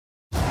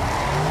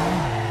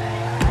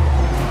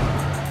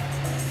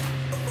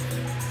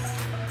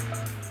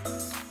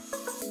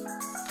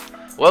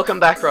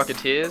Welcome back,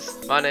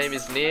 Rocketeers. My name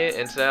is Nia,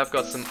 and today I've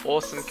got some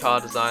awesome car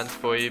designs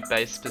for you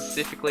based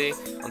specifically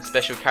on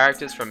special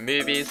characters from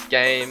movies,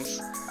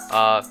 games,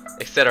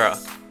 etc.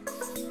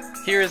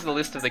 Here is the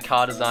list of the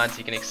car designs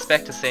you can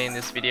expect to see in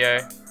this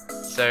video,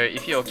 so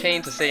if you're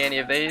keen to see any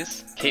of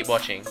these, keep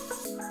watching.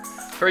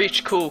 For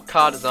each cool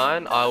car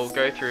design, I will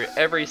go through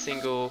every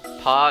single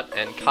part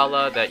and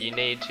colour that you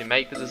need to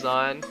make the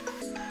design.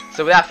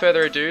 So without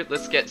further ado,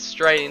 let's get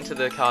straight into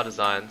the car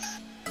designs.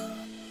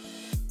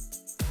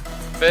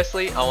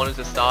 Firstly, I wanted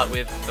to start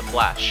with the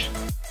Flash.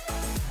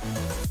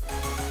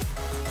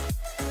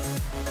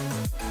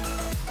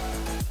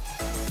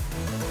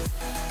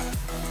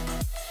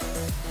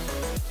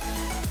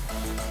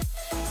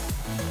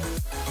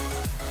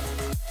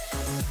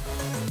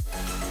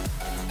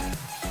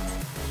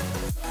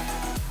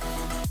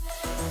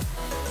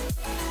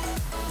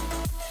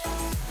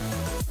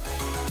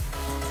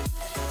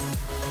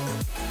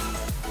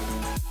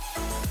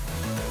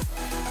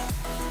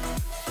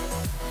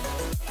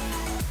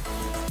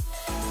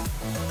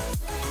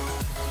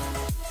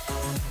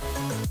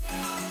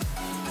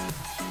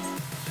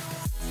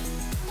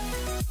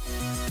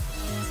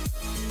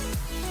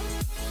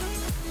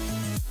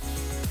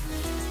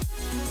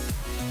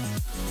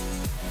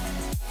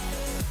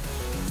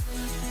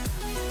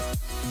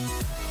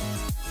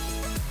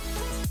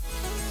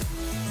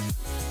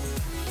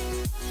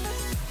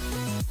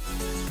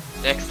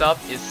 Next up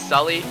is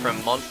Sulley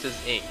from Monsters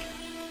Inc.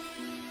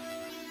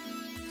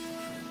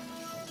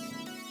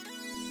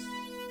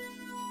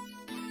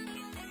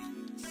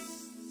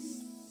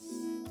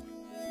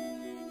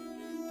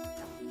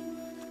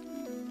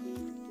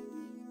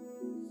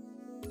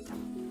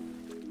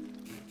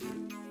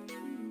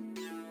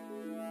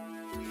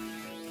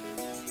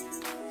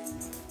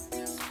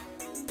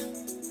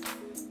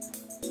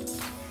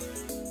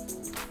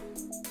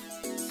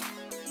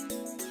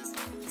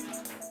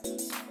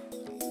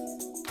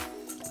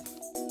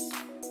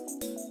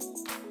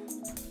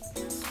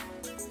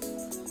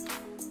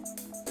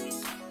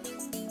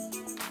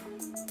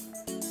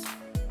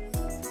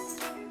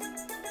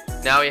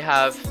 Now we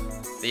have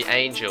the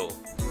Angel.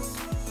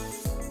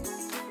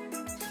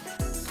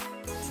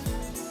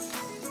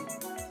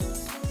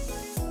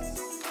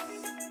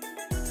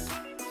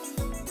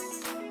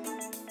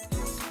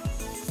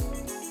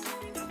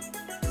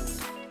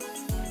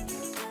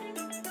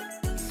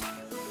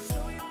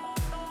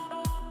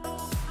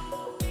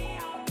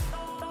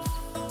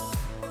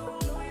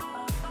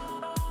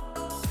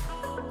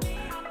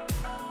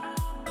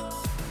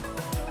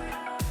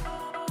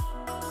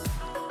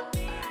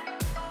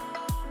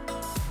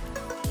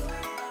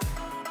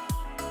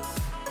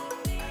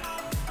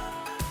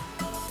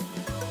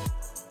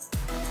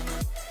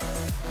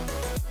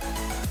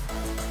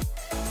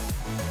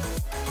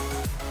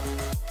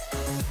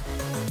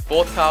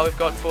 Fourth car we've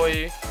got for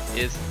you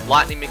is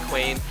Lightning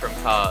McQueen from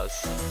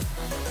Cars.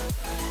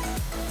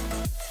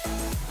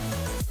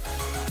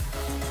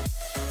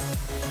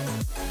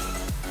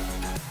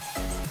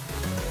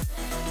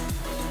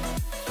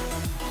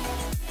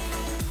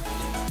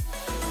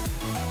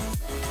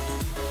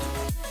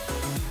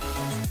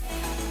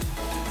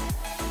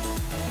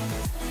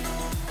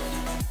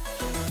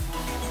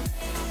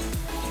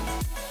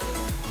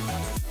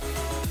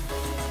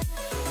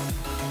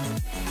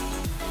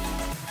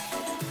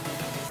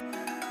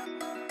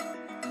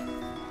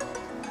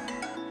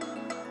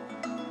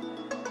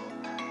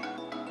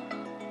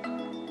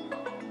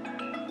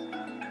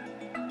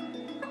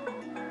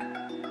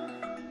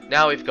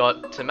 Now we've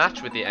got, to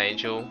match with the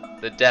Angel,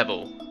 the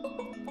Devil.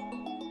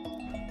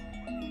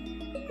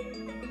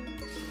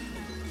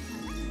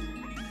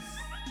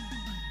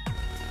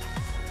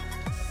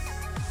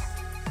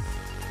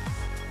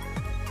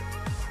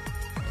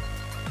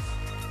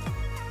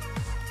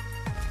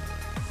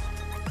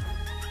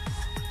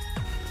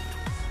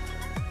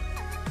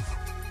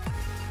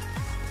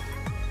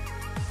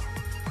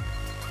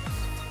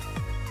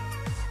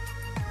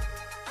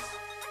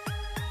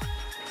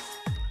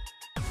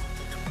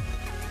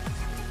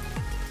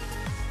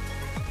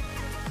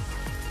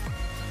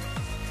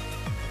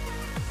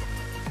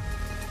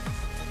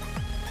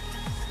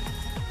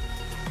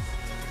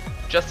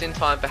 Just in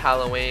time for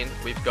Halloween,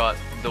 we've got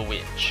the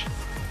Witch.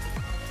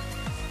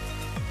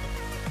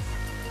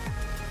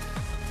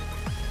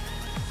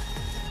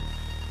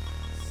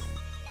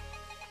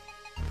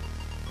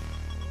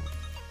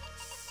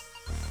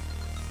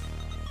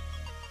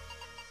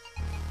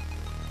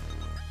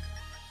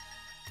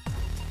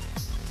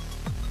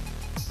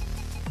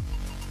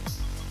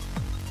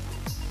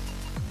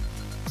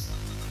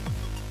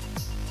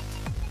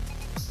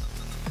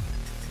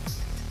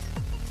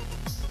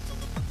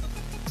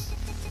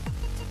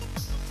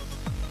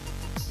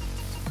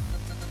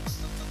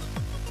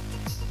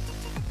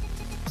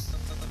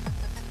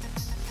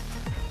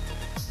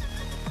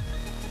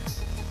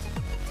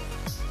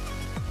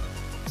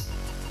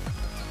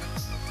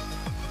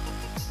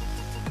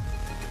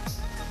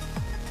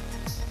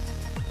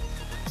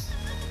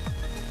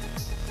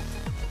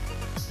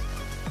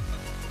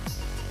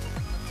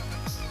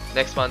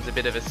 Next one's a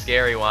bit of a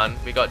scary one.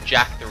 We got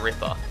Jack the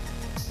Ripper.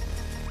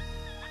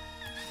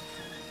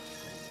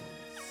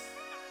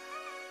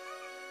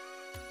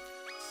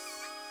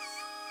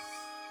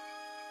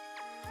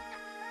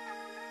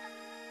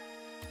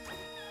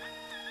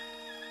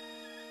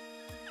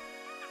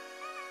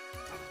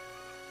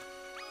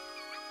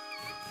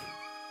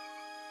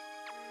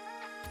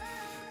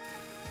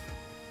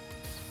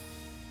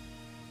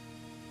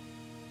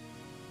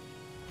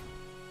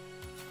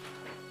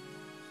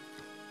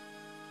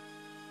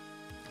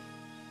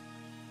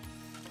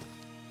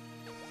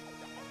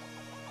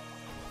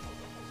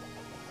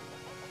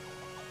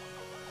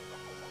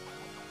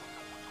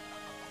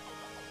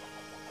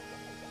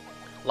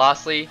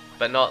 Lastly,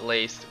 but not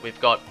least, we've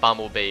got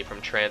Bumblebee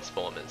from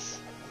Transformers.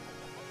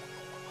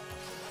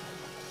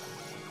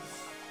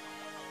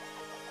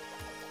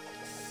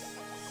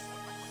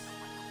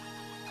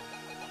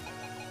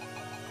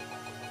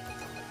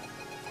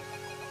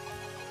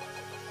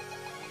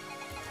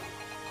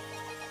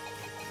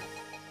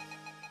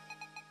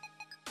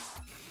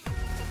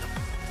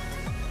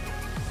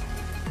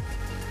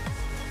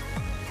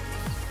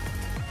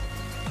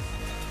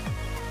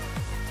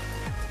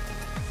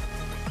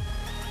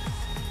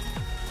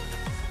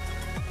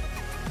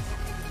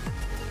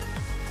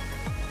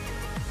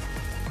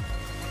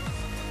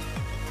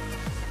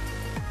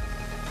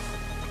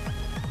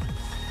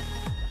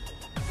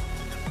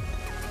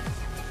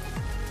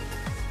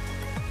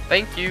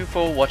 Thank you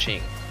for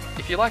watching.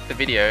 If you liked the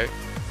video,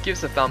 give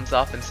us a thumbs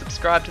up and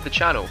subscribe to the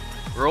channel.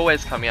 We're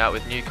always coming out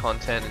with new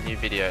content and new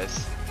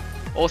videos.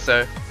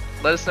 Also,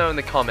 let us know in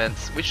the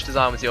comments which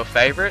design was your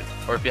favourite,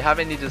 or if you have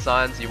any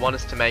designs you want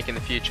us to make in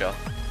the future.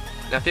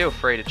 Now feel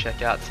free to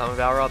check out some of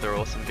our other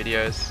awesome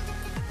videos.